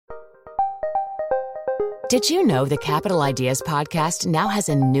Did you know the Capital Ideas podcast now has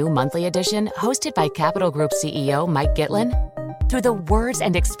a new monthly edition hosted by Capital Group CEO Mike Gitlin? Through the words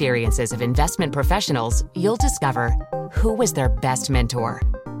and experiences of investment professionals, you'll discover who was their best mentor,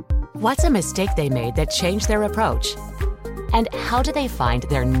 what's a mistake they made that changed their approach, and how do they find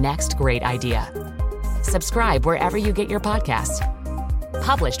their next great idea. Subscribe wherever you get your podcasts.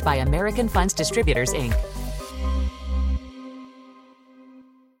 Published by American Funds Distributors, Inc.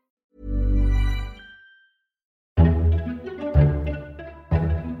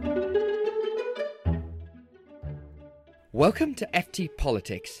 Welcome to FT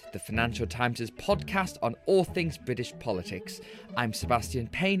Politics, the Financial Times' podcast on all things British politics. I'm Sebastian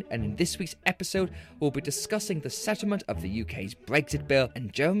Payne, and in this week's episode, we'll be discussing the settlement of the UK's Brexit bill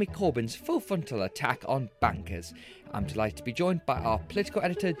and Jeremy Corbyn's full frontal attack on bankers. I'm delighted to be joined by our political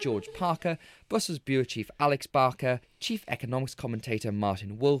editor, George Parker, Brussels Bureau Chief Alex Barker, Chief Economics Commentator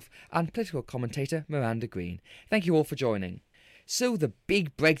Martin Wolf, and political commentator Miranda Green. Thank you all for joining. So the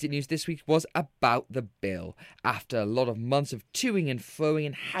big Brexit news this week was about the bill. After a lot of months of toing and froing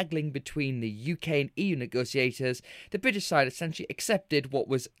and haggling between the UK and EU negotiators, the British side essentially accepted what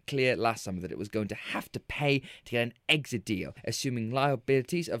was clear last summer, that it was going to have to pay to get an exit deal. Assuming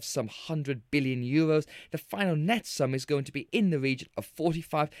liabilities of some 100 billion euros, the final net sum is going to be in the region of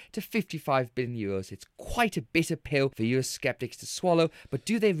 45 to 55 billion euros. It's quite a bitter pill for Eurosceptics to swallow, but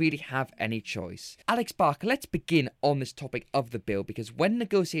do they really have any choice? Alex Barker, let's begin on this topic of the bill, because when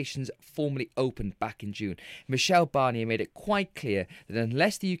negotiations formally opened back in June, Michel Barnier made it quite clear that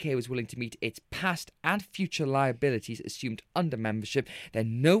unless the UK was willing to meet its past and future liabilities assumed under membership,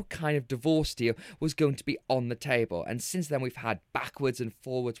 then no kind of divorce deal was going to be on the table. And since then we've had backwards and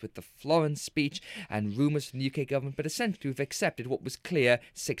forwards with the Florence speech and rumours from the UK government, but essentially we've accepted what was clear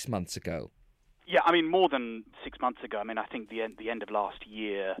 6 months ago. Yeah, I mean, more than 6 months ago. I mean, I think the end of last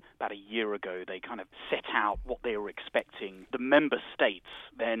year, about a year ago, they kind of set out what they were expecting. The member states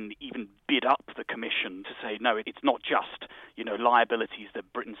then even bid up the Commission to say, no, it's not just, liabilities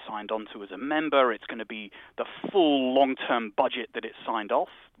that Britain signed on to as a member. It's going to be the full long-term budget that it signed off,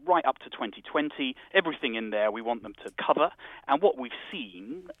 right up to 2020. Everything in there we want them to cover. And what we've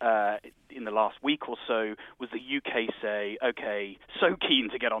seen in the last week or so was the UK say, okay, so keen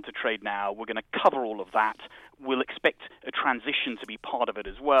to get onto trade now, we're going to cover all of that. We'll expect a transition to be part of it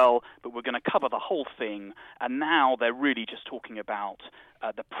as well, but we're going to cover the whole thing. And now they're really just talking about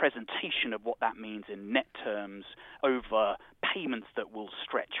the presentation of what that means in net terms over payments that will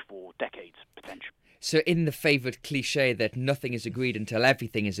stretch for decades, potentially. So in the favoured cliche that nothing is agreed until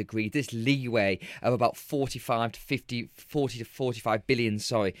everything is agreed, this leeway of about 40 to 45 billion,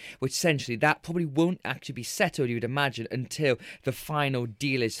 which essentially that probably won't actually be settled, you would imagine, until the final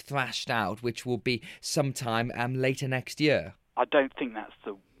deal is thrashed out, which will be sometime later next year. I don't think that's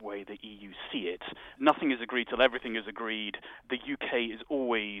the way the EU see it. Nothing is agreed till everything is agreed. The UK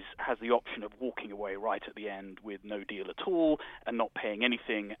always has the option of walking away right at the end with no deal at all and not paying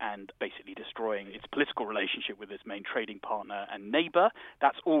anything and basically destroying its political relationship with its main trading partner and neighbour.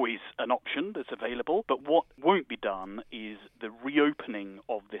 That's always an option that's available. But what won't be done is the reopening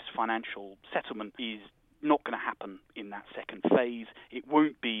of this financial settlement is not going to happen in that second phase. It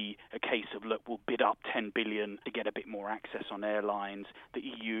won't be a case of, look, we'll bid up 10 billion to get a bit more access on airlines. The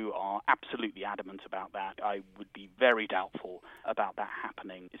EU are absolutely adamant about that. I would be very doubtful about that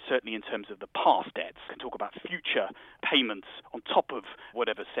happening. Certainly in terms of the past debts, can talk about future payments on top of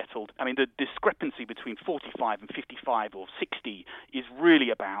whatever's settled. I mean, the discrepancy between 45 and 55 or 60 is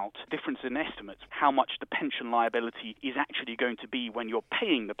really about difference in estimates, how much the pension liability is actually going to be when you're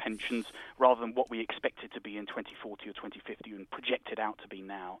paying the pensions rather than what we expected to be in 2040 or 2050 and projected out to be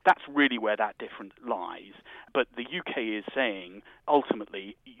now. That's really where that difference lies. But the UK is saying,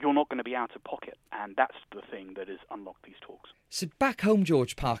 ultimately, you're not going to be out of pocket. And that's the thing that has unlocked these talks. So back home,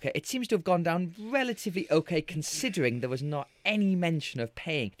 George Parker, it seems to have gone down relatively okay, considering there was not any mention of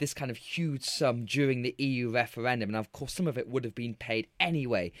paying this kind of huge sum during the EU referendum. And of course, some of it would have been paid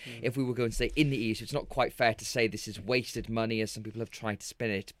anyway if we were going to stay in the EU. So it's not quite fair to say this is wasted money, as some people have tried to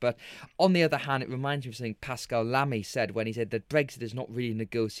spin it. But on the other hand, it reminds me of something Pascal Lamy said when he said that Brexit is not really a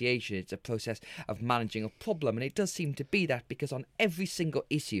negotiation, it's a process of managing a problem. And it does seem to be that, because on every single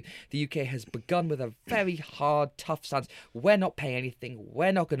issue, the UK has begun with a very hard, tough stance. We're not paying anything,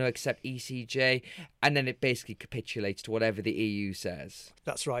 we're not going to accept ECJ, and then it basically capitulates to whatever the EU says.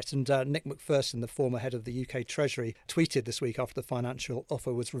 That's right. And Nick Macpherson, the former head of the UK Treasury, tweeted this week after the financial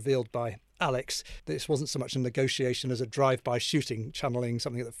offer was revealed by Alex that this wasn't so much a negotiation as a drive-by shooting, channeling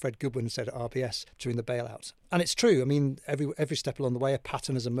something that Fred Goodwin said at RBS during the bailout. And it's true. I mean, every step along the way, a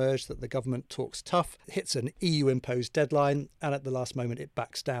pattern has emerged that the government talks tough, hits an EU-imposed deadline, and at the last moment it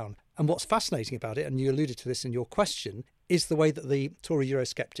backs down. And what's fascinating about it, and you alluded to this in your question, is the way that the Tory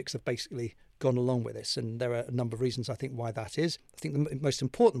Eurosceptics have basically gone along with this. And there are a number of reasons, I think, why that is. I think the most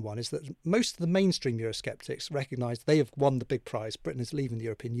important one is that most of the mainstream Eurosceptics recognise they have won the big prize. Britain is leaving the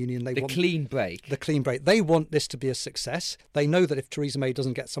European Union. They want clean break. The clean break. They want this to be a success. They know that if Theresa May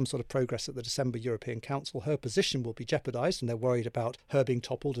doesn't get some sort of progress at the December European Council, her position will be jeopardised, and they're worried about her being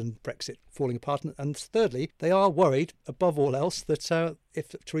toppled and Brexit falling apart. And thirdly, they are worried, above all else, that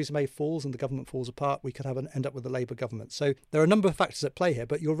if Theresa May falls and the government falls apart, we could end up with a Labour government. So there are a number of factors at play here,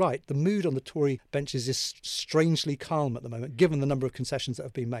 but you're right. The mood on the Tory benches is strangely calm at the moment, given the number of concessions that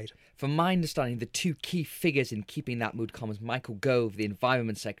have been made. From my understanding, the two key figures in keeping that mood calm is Michael Gove, the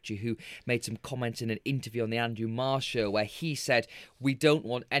Environment Secretary, who made some comments in an interview on the Andrew Marr show where he said, we don't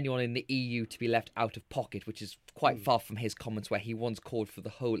want anyone in the EU to be left out of pocket, which is quite far from his comments where he once called for the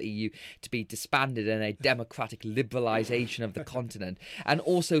whole EU to be disbanded and a democratic liberalisation of the continent. And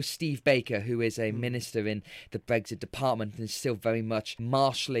also Steve Baker, who is a minister in the Brexit department and is still very much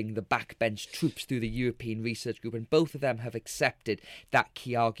marshalling the backbench troops through the European Research Group. And both of them have accepted that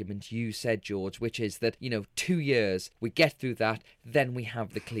key argument you said, George, which is that, 2 years, we get through that, then we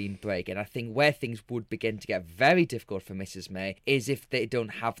have the clean break. And I think where things would begin to get very difficult for Mrs May is if they don't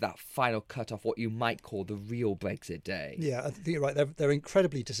have that final cut off what you might call the real Brexit day. Yeah, I think you're right. They're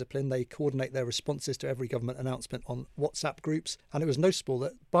incredibly disciplined. They coordinate their responses to every government announcement on WhatsApp groups. And it was noticeable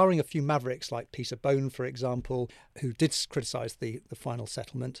that, barring a few mavericks like Peter Bone, for example, who did criticise the final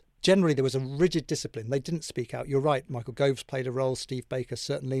settlement, generally there was a rigid discipline. They didn't speak out. You're right, Michael Gove's played a role, Steve Baker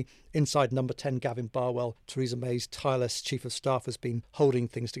certainly. Inside number 10, Gavin Barwell, Theresa May's tireless chief of staff, has been holding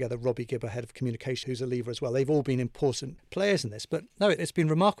things together. Robbie Gibber, head of communication, who's a leaver as well. They've all been important players in this. But no, it's been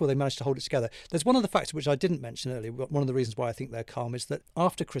remarkable they managed to hold it together. There's one other factor which I didn't mention earlier. One of the reasons why I think they're calm is that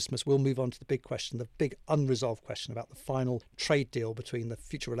after Christmas we'll move on to the big question, the big unresolved question about the final trade deal between the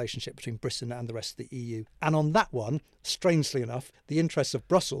future relationship between Britain and the rest of the EU. And on that one, strangely enough, the interests of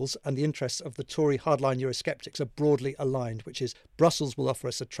Brussels and the interests of the Tory hardline Eurosceptics are broadly aligned, which is Brussels will offer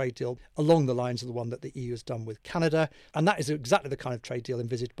us a trade deal along the lines of the one that the EU has done with Canada. And that is exactly the kind of trade deal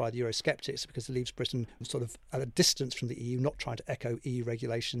envisaged by the Eurosceptics, because it leaves Britain sort of at a distance from the EU, not trying to echo EU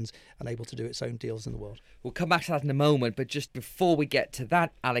regulations and able to do its own deals in the world. We'll come back to that in a moment, but just before we get to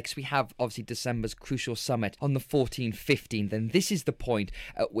that, Alex, we have obviously December's crucial summit on the 14th, 15th, and this is the point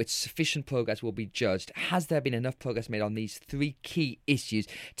at which sufficient progress will be judged. Has there been enough progress made on these three key issues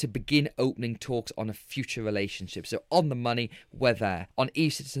to begin opening talks on a future relationship? So on the money, we're there. On EU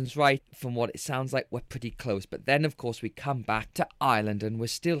citizens' rights, from what it sounds like, we're pretty close. But then, of course, we come back to Ireland and we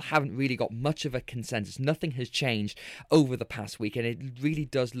still haven't really got much of a consensus. Nothing has changed over the past week, and it really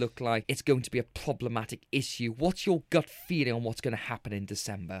does look like it's going to be a problematic issue. What's your gut feeling on what's going to happen in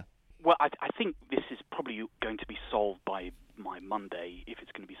December? Well, I think this is probably going to be solved by Monday, if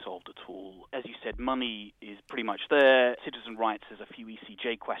it's going to be solved at all. As you said, money is pretty much there. Citizen rights, there's a few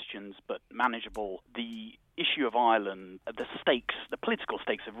ECJ questions, but manageable. The issue of Ireland, the political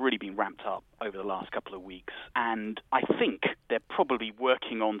stakes have really been ramped up over the last couple of weeks. And I think they're probably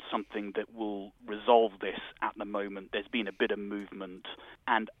working on something that will resolve this at the moment. There's been a bit of movement.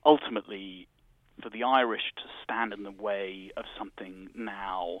 And ultimately, for the Irish to stand in the way of something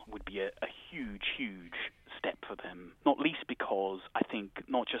now would be a huge, huge step for them, not least because I think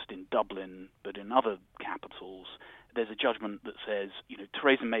not just in Dublin but in other capitals there's a judgment that says,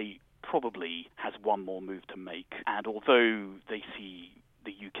 Theresa May probably has one more move to make, and although they see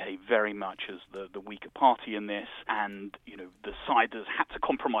the UK very much as the weaker party in this and the side that's had to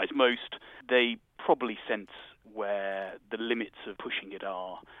compromise most, they probably sense where the limits of pushing it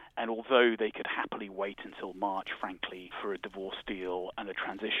are. And although they could happily wait until March, frankly, for a divorce deal and a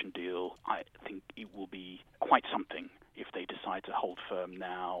transition deal, I think it will be quite something if they decide to hold firm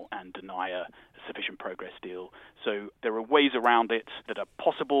now and deny a sufficient progress deal. So there are ways around it that are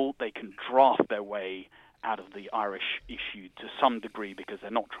possible. They can draft their way out of the Irish issue to some degree because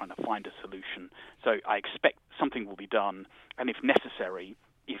they're not trying to find a solution. So I expect something will be done, and if necessary,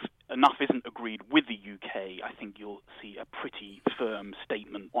 if enough isn't agreed with the UK, I think you'll see a pretty firm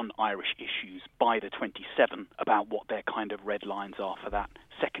statement on Irish issues by the 27 about what their kind of red lines are for that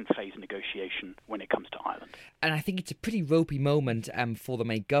second phase negotiation when it comes to Ireland. And I think it's a pretty ropey moment for the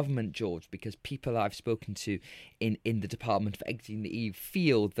May government, George, because people I've spoken to in the Department for Exiting the EU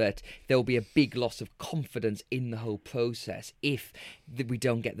feel that there will be a big loss of confidence in the whole process if we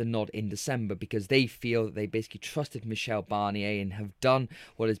don't get the nod in December, because they feel that they basically trusted Michel Barnier and have done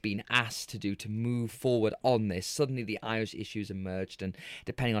what has been asked to do to move forward on this. Suddenly the Irish issues emerged, and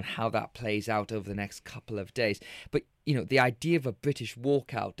depending on how that plays out over the next couple of days. But the idea of a British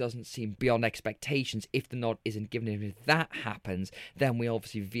walkout doesn't seem beyond expectations if the nod isn't given. And if that happens, then we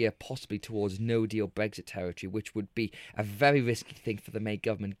obviously veer possibly towards no-deal Brexit territory, which would be a very risky thing for the May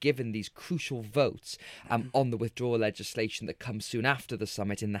government, given these crucial votes on the withdrawal legislation that comes soon after the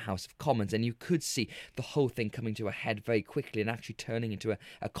summit in the House of Commons. And you could see the whole thing coming to a head very quickly and actually turning into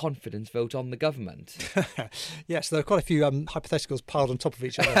a confidence vote on the government. Yes, there are quite a few hypotheticals piled on top of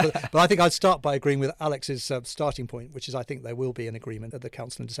each other. But I think I'd start by agreeing with Alex's starting point, which is I think there will be an agreement at the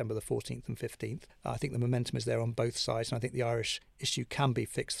Council on December the 14th and 15th. I think the momentum is there on both sides, and I think the Irish issue can be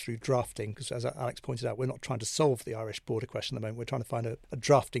fixed through drafting, because as Alex pointed out, we're not trying to solve the Irish border question at the moment. We're trying to find a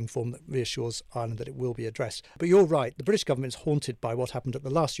drafting form that reassures Ireland that it will be addressed. But you're right, the British government is haunted by what happened at the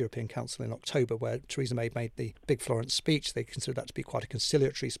last European Council in October, where Theresa May made the big Florence speech. They considered that to be quite a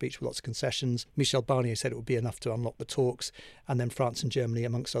conciliatory speech with lots of concessions. Michel Barnier said it would be enough to unlock the talks, and then France and Germany,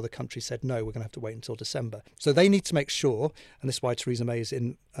 amongst other countries, said no, we're going to have to wait until December. So they need to make sure, and this is why Theresa May is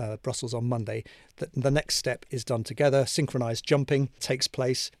in Brussels on Monday, that the next step is done together, synchronised jumping takes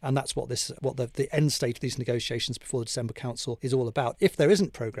place, and that's what the end state of these negotiations before the December Council is all about. If there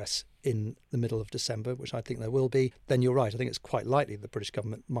isn't progress in the middle of December, which I think there will be, then you're right. I think it's quite likely the British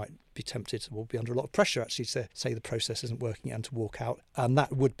government might be tempted, will be under a lot of pressure actually to say the process isn't working and to walk out. And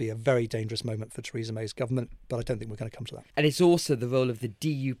that would be a very dangerous moment for Theresa May's government, but I don't think we're going to come to that. And it's also the role of the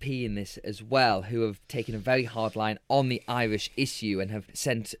DUP in this as well, who have taken a very hard line on the Irish issue and have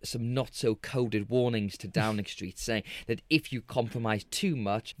sent some not so coded warnings to Downing Street, saying that if you compromise too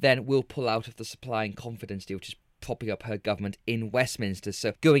much, then we'll pull out of the supply and confidence deal, which is propping up her government in Westminster.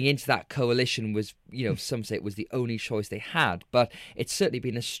 So going into that coalition was, some say it was the only choice they had, but it's certainly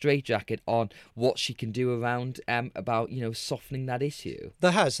been a straitjacket on what she can do around about softening that issue. There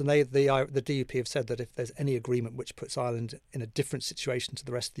has, and the DUP have said that if there's any agreement which puts Ireland in a different situation to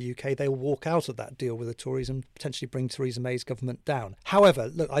the rest of the UK, they will walk out of that deal with the Tories and potentially bring Theresa May's government down. However,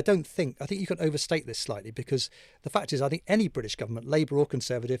 look, I think you can overstate this slightly, because the fact is I think any British government, Labour or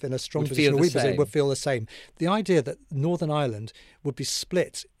Conservative, in a strong position would feel the same. The idea that Northern Ireland would be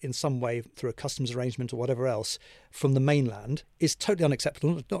split in some way through a customs arrangement or whatever else from the mainland is totally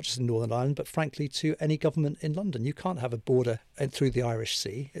unacceptable, not just in Northern Ireland, but frankly to any government in London. You can't have a border through the Irish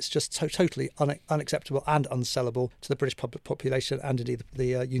Sea. It's just totally unacceptable and unsellable to the British population and indeed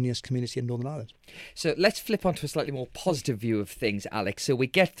the unionist community in Northern Ireland. So let's flip onto a slightly more positive view of things, Alex. So we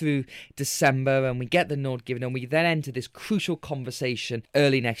get through December and we get the nod given, and we then enter this crucial conversation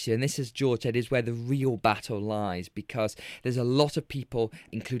early next year. And this, as George said, is where the real battle lies, because there's a lot of people,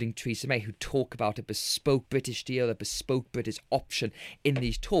 including Theresa May, who talk about a bespoke British deal, a bespoke British option in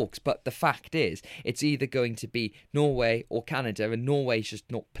these talks. But the fact is, it's either going to be Norway or Canada, and Norway is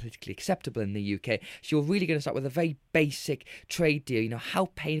just not politically acceptable in the UK. So you're really going to start with a very basic trade deal. How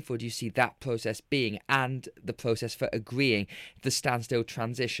painful do you see that process being, and the process for agreeing the standstill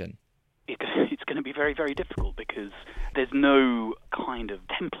transition? It's going to be very, very difficult, because there's no kind of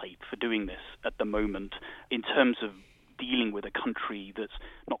template for doing this at the moment in terms of dealing with a country that's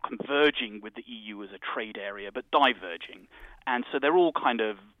not converging with the EU as a trade area, but diverging. And so they're all kind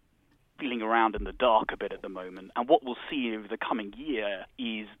of feeling around in the dark a bit at the moment. And what we'll see over the coming year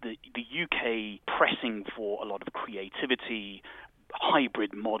is the UK pressing for a lot of creativity,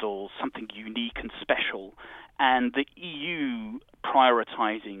 hybrid models, something unique and special, and the EU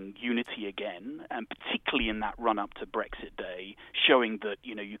prioritising unity again, and particularly in that run-up to Brexit Day, showing that,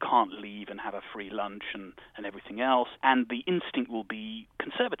 you can't leave and have a free lunch and everything else. And the instinct will be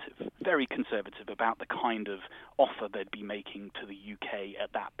conservative, very conservative about the kind of offer they'd be making to the UK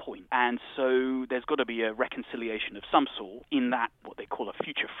at that point. And so there's got to be a reconciliation of some sort in that, what they call a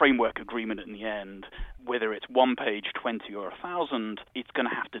future framework agreement in the end. Whether it's 1 page, 20 or 1,000, it's going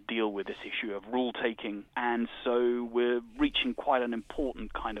to have to deal with this issue of rule-taking. And so we're reaching quite an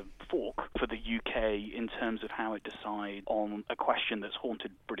important kind of fork for the UK in terms of how it decides on a question that's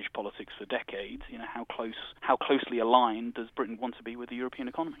haunted British politics for decades. You know, how closely aligned does Britain want to be with the European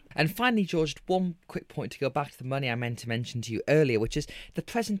economy? And finally, George, one quick point to go back to the money I meant to mention to you earlier, which is the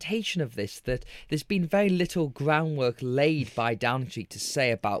presentation of this, that there's been very little groundwork laid by Downing Street to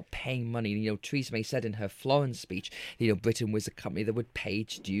say about paying money. You know, Theresa May said in her Florence speech, you know, Britain was a company that would pay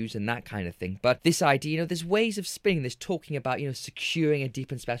its dues and that kind of thing. But this idea, you know, there's ways of spinning this, talking about, you know, securing a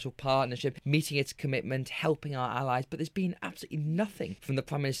deep and special partnership, meeting its commitment, helping our allies, but there's been absolutely nothing from the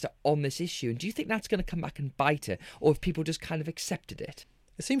Prime Minister on this issue. And do you think that's going to come back and bite her, or have people just kind of accepted it?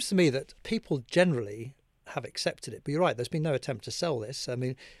 It seems to me that people generally have accepted it. But you're right, there's been no attempt to sell this. I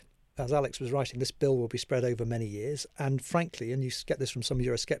mean, as Alex was writing, this bill will be spread over many years. And frankly, and you get this from some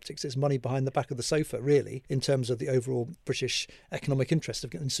Eurosceptics, it's money behind the back of the sofa, really, in terms of the overall British economic interest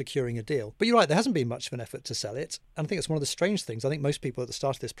in securing a deal. But you're right, there hasn't been much of an effort to sell it. And I think it's one of the strange things. I think most people at the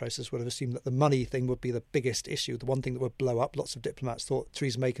start of this process would have assumed that the money thing would be the biggest issue, the one thing that would blow up. Lots of diplomats thought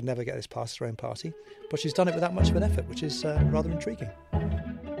Theresa May could never get this past her own party. But she's done it without much of an effort, which is rather intriguing.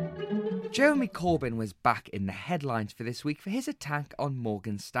 Jeremy Corbyn was back in the headlines for this week for his attack on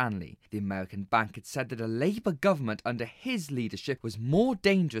Morgan Stanley. The American bank had said that a Labour government under his leadership was more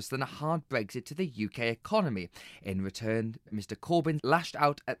dangerous than a hard Brexit to the UK economy. In return, Mr Corbyn lashed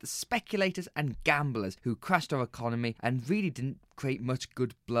out at the speculators and gamblers who crashed our economy and really didn't create much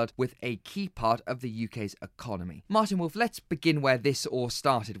good blood with a key part of the UK's economy. Martin Wolf, let's begin where this all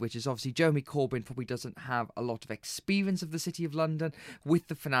started, which is obviously Jeremy Corbyn probably doesn't have a lot of experience of the City of London with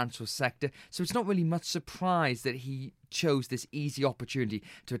the financial sector, so it's not really much surprise that he chose this easy opportunity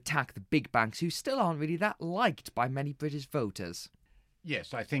to attack the big banks who still aren't really that liked by many British voters.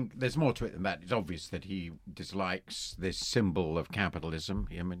 Yes, I think there's more to it than that. It's obvious that he dislikes this symbol of capitalism.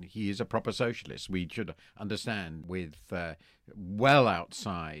 I mean, he is a proper socialist. We should understand with well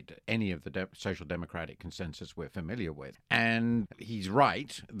outside any of the social democratic consensus we're familiar with. And he's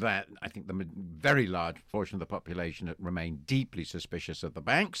right that I think the very large portion of the population that remain deeply suspicious of the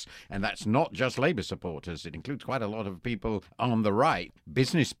banks, and that's not just Labour supporters. It includes quite a lot of people on the right.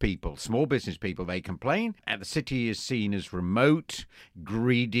 Business people, small business people, they complain. And the city is seen as remote,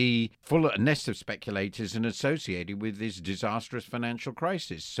 greedy, full of a nest of speculators and associated with this disastrous financial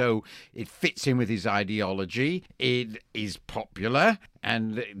crisis. So it fits in with his ideology. It is popular.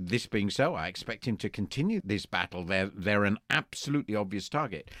 And this being so, I expect him to continue this battle. They're an absolutely obvious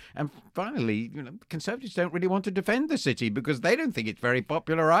target. And finally, you know, Conservatives don't really want to defend the city because they don't think it's very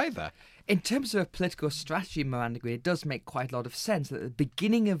popular either. In terms of a political strategy, Miranda Green, it does make quite a lot of sense that at the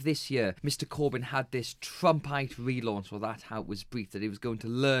beginning of this year, Mr Corbyn had this Trumpite relaunch, or that's how it was briefed, that he was going to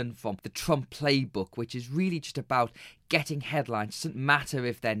learn from the Trump playbook, which is really just about getting headlines. It doesn't matter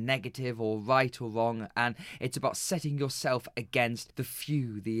if they're negative or right or wrong, and it's about setting yourself against the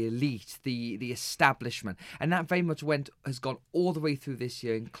few, the elite, the establishment. And that very much has gone all the way through this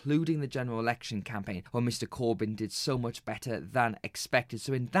year, including the general election campaign, where Mr Corbyn did so much better than expected.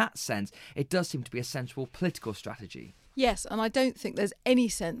 So in that sense, it does seem to be a sensible political strategy. Yes, and I don't think there's any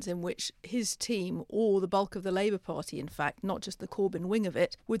sense in which his team or the bulk of the Labour Party, in fact, not just the Corbyn wing of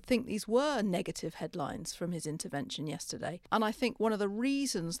it, would think these were negative headlines from his intervention yesterday. And I think one of the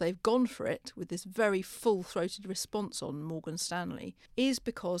reasons they've gone for it with this very full-throated response on Morgan Stanley is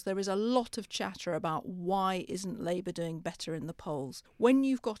because there is a lot of chatter about why isn't Labour doing better in the polls. When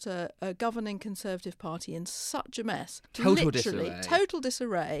you've got a governing Conservative Party in such a mess, total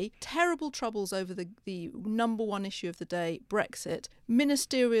disarray, terrible troubles over the number one issue of the day, Brexit,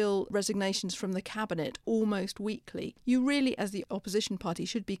 ministerial resignations from the cabinet almost weekly. You really, as the opposition party,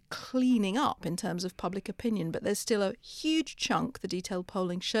 should be cleaning up in terms of public opinion, but there's still a huge chunk, the detailed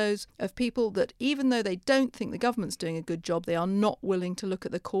polling shows, of people that even though they don't think the government's doing a good job, they are not willing to look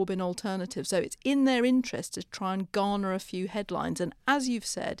at the Corbyn alternative. So it's in their interest to try and garner a few headlines. And as you've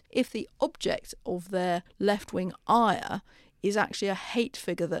said, if the object of their left-wing ire is actually a hate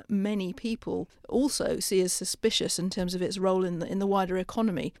figure that many people also see as suspicious in terms of its role in the wider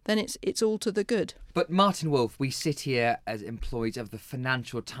economy, then it's all to the good. But Martin Wolf, we sit here as employees of the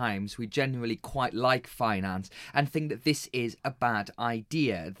Financial Times. We generally quite like finance and think that this is a bad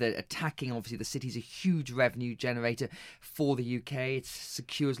idea, that attacking, obviously, the city is a huge revenue generator for the UK. It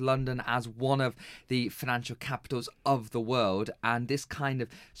secures London as one of the financial capitals of the world, and this kind of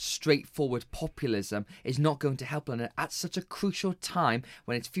straightforward populism is not going to help London at such a crucial time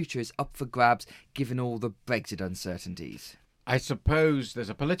when its future is up for grabs, given all the Brexit uncertainties. I suppose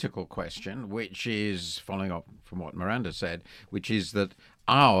there's a political question, which is, following up from what Miranda said, which is that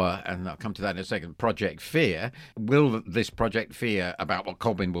and I'll come to that in a second, Project Fear, will this Project Fear about what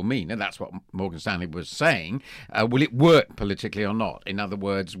Corbyn will mean, and that's what Morgan Stanley was saying, will it work politically or not? In other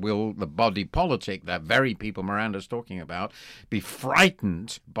words, will the body politic, that very people Miranda's talking about, be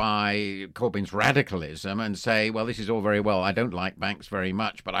frightened by Corbyn's radicalism and say, well, this is all very well, I don't like banks very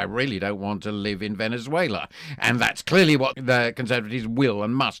much, but I really don't want to live in Venezuela. And that's clearly what the Conservatives will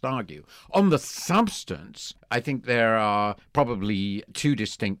and must argue. On the substance, I think there are probably two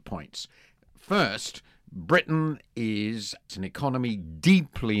distinct points. First, Britain is an economy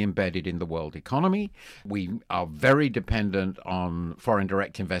deeply embedded in the world economy. We are very dependent on foreign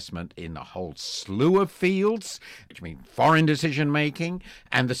direct investment in a whole slew of fields, which means foreign decision-making,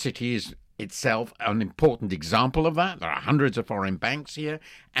 and the city is itself an important example of that. There are hundreds of foreign banks here,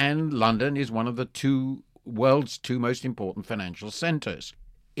 and London is one of the world's two most important financial centres.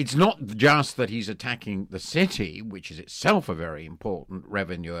 It's not just that he's attacking the city, which is itself a very important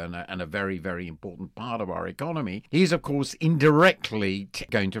revenue and a very, very important part of our economy. He's, of course, indirectly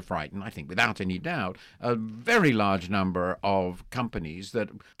going to frighten, I think, without any doubt, a very large number of companies that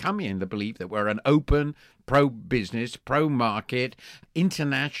come in the belief that we're an open, pro-business, pro-market,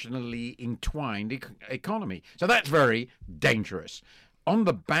 internationally entwined economy. So that's very dangerous. On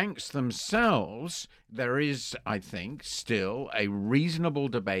the banks themselves, there is, I think, still a reasonable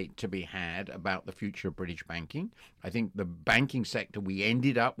debate to be had about the future of British banking. I think the banking sector we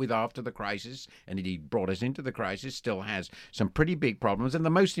ended up with after the crisis, and indeed brought us into the crisis, still has some pretty big problems. And the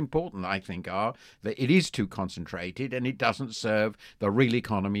most important, I think, are that it is too concentrated and it doesn't serve the real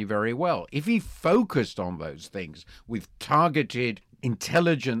economy very well. If he focused on those things with targeted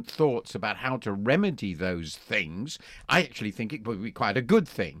intelligent thoughts about how to remedy those things, I actually think it would be quite a good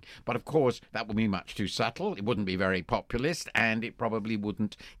thing. But of course, that would be much too subtle. It wouldn't be very populist, and it probably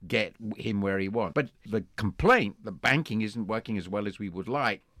wouldn't get him where he wants. But the complaint that banking isn't working as well as we would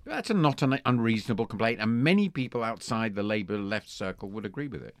like, that's not an unreasonable complaint, and many people outside the Labour left circle would agree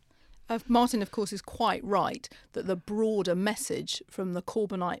with it. Martin, of course, is quite right that the broader message from the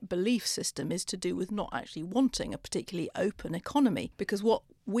Corbynite belief system is to do with not actually wanting a particularly open economy, because what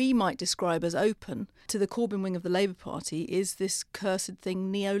we might describe as open to the Corbyn wing of the Labour Party is this cursed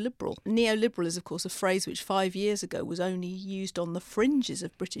thing, neoliberal. Neoliberal is, of course, a phrase which 5 years ago was only used on the fringes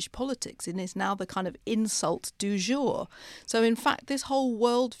of British politics and is now the kind of insult du jour. So, in fact, this whole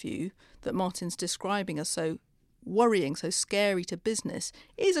worldview that Martin's describing as so worrying, so scary to business,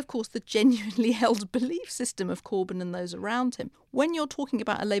 is of course the genuinely held belief system of Corbyn and those around him. When you're talking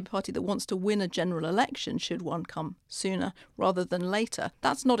about a Labour Party that wants to win a general election, should one come sooner rather than later,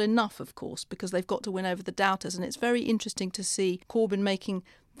 that's not enough, of course, because they've got to win over the doubters. And it's very interesting to see Corbyn making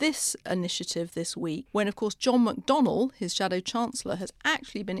this initiative this week, when, of course, John McDonnell, his shadow chancellor, has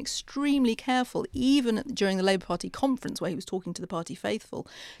actually been extremely careful, even during the Labour Party conference where he was talking to the party faithful,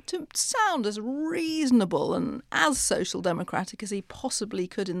 to sound as reasonable and as social democratic as he possibly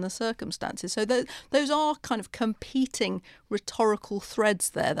could in the circumstances. So those are kind of competing rhetorical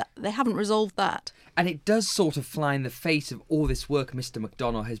threads there, that they haven't resolved that. And it does sort of fly in the face of all this work Mr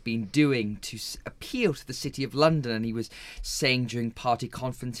McDonnell has been doing to appeal to the City of London. And he was saying during party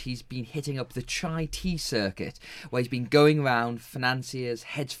conference he's been hitting up the chai tea circuit, where he's been going around financiers,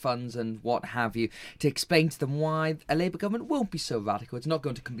 hedge funds and what have you, to explain to them why a Labour government won't be so radical. It's not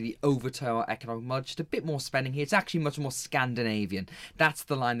going to completely overturn our economic model, just a bit more spending here. It's actually much more Scandinavian. That's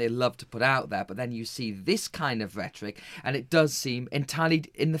the line they love to put out there. But then you see this kind of rhetoric, and it does seem entirely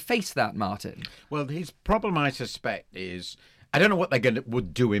in the face of that, Martin. Well, his problem, I suspect, is I don't know what they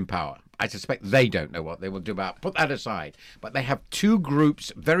would do in power. I suspect they don't know what they will do about. Put that aside. But they have two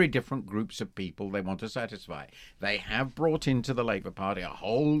groups, very different groups of people they want to satisfy. They have brought into the Labour Party a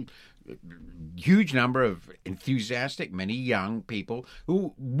whole huge number of enthusiastic, many young people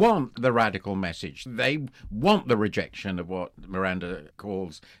who want the radical message. They want the rejection of what Miranda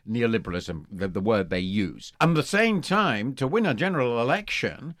calls neoliberalism, the word they use. At the same time, to win a general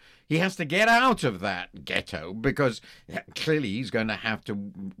election, he has to get out of that ghetto, because clearly he's going to have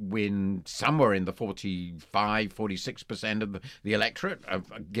to win somewhere in the 46% of the electorate,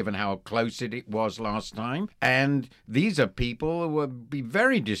 given how close it was last time. And these are people who will be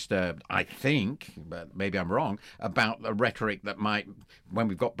very disturbed, I think, but maybe I'm wrong, about the rhetoric that might, when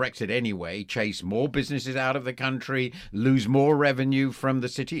we've got Brexit anyway, chase more businesses out of the country, lose more revenue from the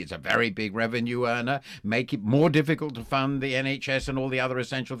city. It's a very big revenue earner, make it more difficult to fund the NHS and all the other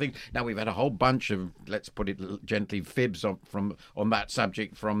essential things. Now, we've had a whole bunch of, let's put it gently, fibs on that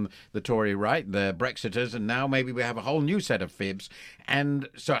subject from the Tory right, the Brexiters, and now maybe we have a whole new set of fibs. And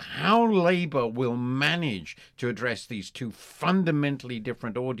so how Labour will manage to address these two fundamentally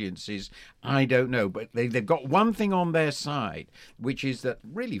different audiences, I don't know. But they've got one thing on their side, which is that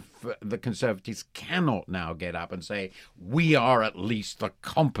really the Conservatives cannot now get up and say, we are at least the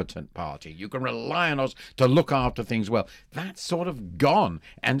competent party. You can rely on us to look after things well. That's sort of gone.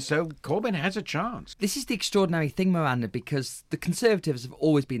 And so Corbyn has a chance. This is the extraordinary thing, Miranda, because the Conservatives have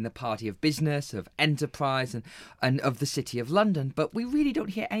always been the party of business, of enterprise and of the City of London. But we really don't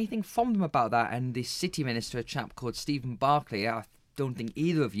hear anything from them about that. And the City Minister, a chap called Stephen Barclay, I don't think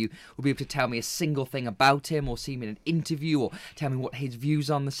either of you will be able to tell me a single thing about him or see him in an interview or tell me what his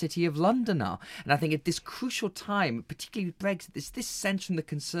views on the City of London are. And I think at this crucial time, particularly with Brexit, there's this sense from the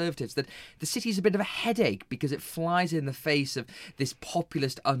Conservatives that the city is a bit of a headache because it flies in the face of this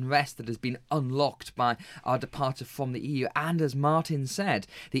populist unrest that has been unlocked by our departure from the EU. And as Martin said,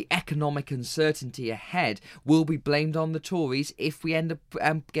 the economic uncertainty ahead will be blamed on the Tories if we end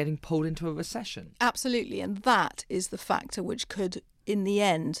up getting pulled into a recession. Absolutely, and that is the factor which could, in the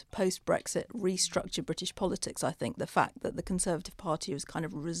end, post-Brexit, restructure British politics. I think the fact that the Conservative Party has kind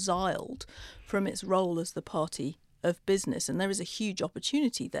of resiled from its role as the party of business, and there is a huge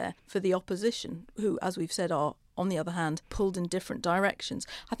opportunity there for the opposition, who, as we've said, are, on the other hand, pulled in different directions.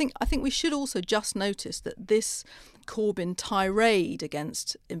 I think we should also just notice that this Corbyn tirade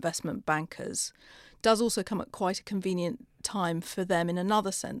against investment bankers does also come at quite a convenient time for them in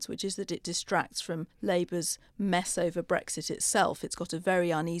another sense, which is that it distracts from Labour's mess over Brexit itself. It's got a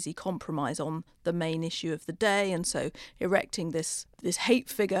very uneasy compromise on the main issue of the day, and so erecting this hate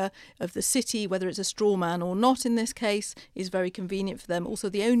figure of the city, whether it's a straw man or not in this case, is very convenient for them. Also,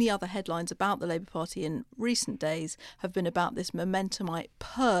 the only other headlines about the Labour Party in recent days have been about this Momentumite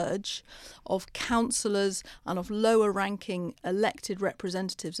purge of councillors and of lower-ranking elected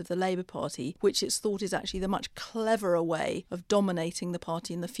representatives of the Labour Party, which it's thought is actually the much cleverer way of dominating the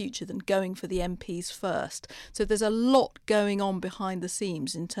party in the future than going for the MPs first. So there's a lot going on behind the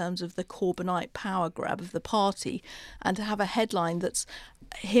scenes in terms of the Corbynite power grab of the party, and to have a headline that's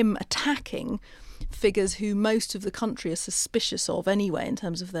him attacking figures who most of the country are suspicious of anyway in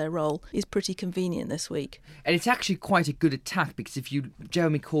terms of their role is pretty convenient this week. And it's actually quite a good attack because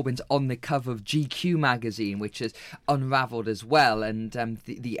Jeremy Corbyn's on the cover of GQ magazine, which has unravelled as well, and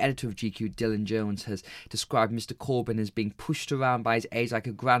the editor of GQ, Dylan Jones, has described Mr Corbyn as being pushed around by his aides like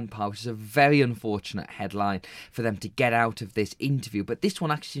a grandpa, which is a very unfortunate headline for them to get out of this interview. But this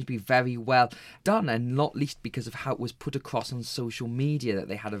one actually seems to be very well done, and not least because of how it was put across on social media, that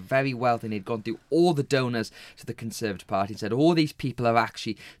they had a very well thing. They'd gone through all the donors to the Conservative Party and said all these people are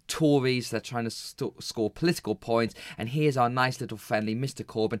actually Tories, they're trying to score political points, and here's our nice little friendly Mr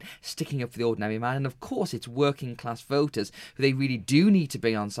Corbyn sticking up for the ordinary man. And of course it's working class voters who they really do need to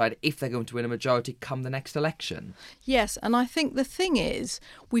bring on side if they're going to win a majority come the next election. Yes, and I think the thing is,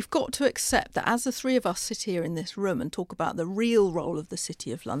 we've got to accept that as the three of us sit here in this room and talk about the real role of the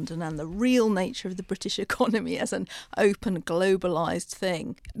City of London and the real nature of the British economy as an open, globalised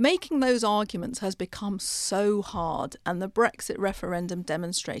thing, making those arguments has become so hard, and the Brexit referendum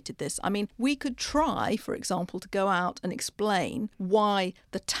demonstrated this. I mean, we could try, for example, to go out and explain why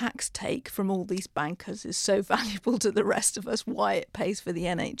the tax take from all these bankers is so valuable to the rest of us, why it pays for the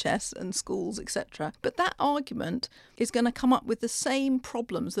NHS and schools, etc. But that argument is going to come up with the same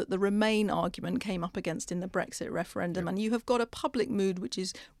problems that the Remain argument came up against in the Brexit referendum, and you have got a public mood which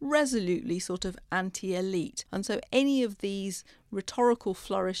is resolutely sort of anti-elite. And so any of these rhetorical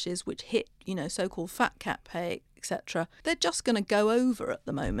flourishes which hit, so-called fat cat pay, etc., they're just going to go over at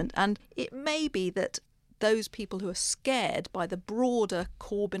the moment. And it may be that those people who are scared by the broader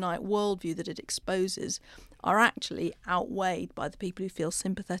Corbynite worldview that it exposes are actually outweighed by the people who feel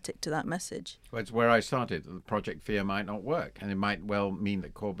sympathetic to that message. Well, it's where I started. The Project Fear might not work, and it might well mean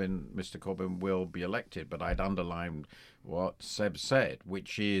that Mr Corbyn will be elected, but I'd underline what Seb said,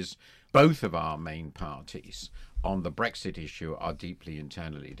 which is both of our main parties on the Brexit issue are deeply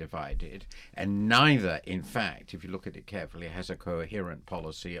internally divided, and neither, in fact, if you look at it carefully, has a coherent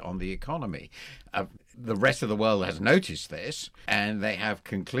policy on the economy. The rest of the world has noticed this, and they have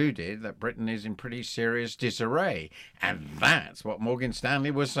concluded that Britain is in pretty serious disarray, and that's what Morgan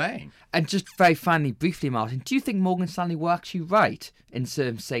Stanley was saying. And just very finally, briefly, Martin, do you think Morgan Stanley were actually right in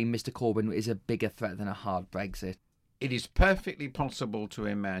saying Mr Corbyn is a bigger threat than a hard Brexit? It is perfectly possible to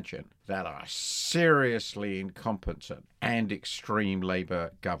imagine that our seriously incompetent and extreme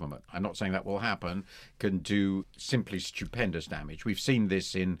Labour government, I'm not saying that will happen, can do simply stupendous damage. We've seen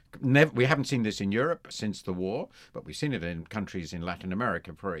this we haven't seen this in Europe since the war, but we've seen it in countries in Latin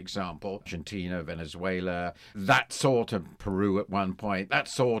America, for example, Argentina, Venezuela, that sort of Peru at one point, that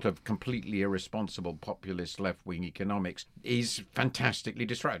sort of completely irresponsible populist left-wing economics is fantastically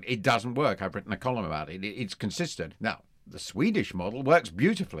destructive. It doesn't work. I've written a column about it. It's consistent. Now, the Swedish model works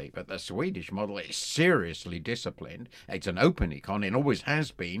beautifully, but the Swedish model is seriously disciplined. It's an open econ, it always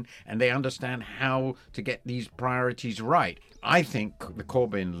has been, and they understand how to get these priorities right. I think the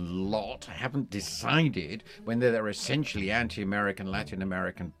Corbyn lot haven't decided whether they're essentially anti-American, Latin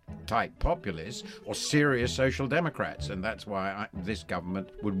American type populists or serious social democrats, and that's why this government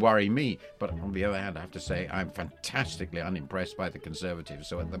would worry me. But on the other hand, I have to say I'm fantastically unimpressed by the Conservatives,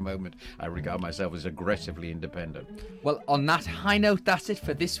 so at the moment I regard myself as aggressively independent. Well, on that high note, that's it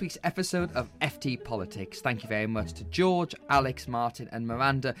for this week's episode of FT Politics. Thank you very much to George, Alex, Martin and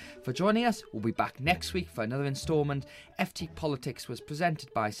Miranda for joining us. We'll be back next week for another instalment. FT Politics was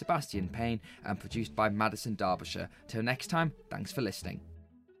presented by Sebastian Payne and produced by Madison Derbyshire. Till next time, thanks for listening.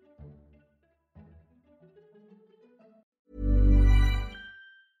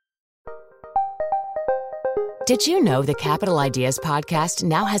 Did you know the Capital Ideas podcast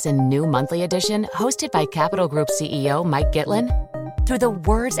now has a new monthly edition hosted by Capital Group CEO Mike Gitlin? Through the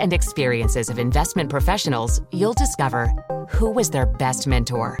words and experiences of investment professionals, you'll discover who was their best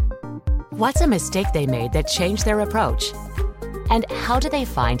mentor, what's a mistake they made that changed their approach, and how do they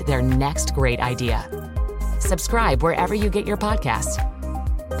find their next great idea. Subscribe wherever you get your podcasts.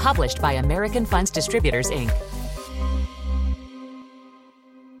 Published by American Funds Distributors, Inc.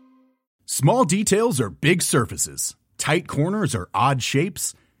 Small details are big surfaces. Tight corners are odd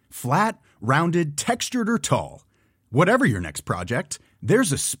shapes. Flat, rounded, textured, or tall. Whatever your next project,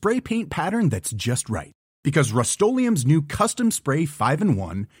 there's a spray paint pattern that's just right. Because Rust-Oleum's new Custom Spray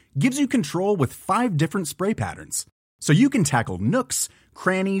 5-in-1 gives you control with 5 different spray patterns. So you can tackle nooks,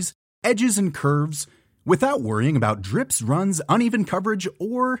 crannies, edges, and curves without worrying about drips, runs, uneven coverage,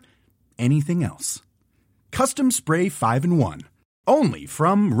 or anything else. Custom Spray 5-in-1. Only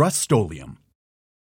from Rust-Oleum.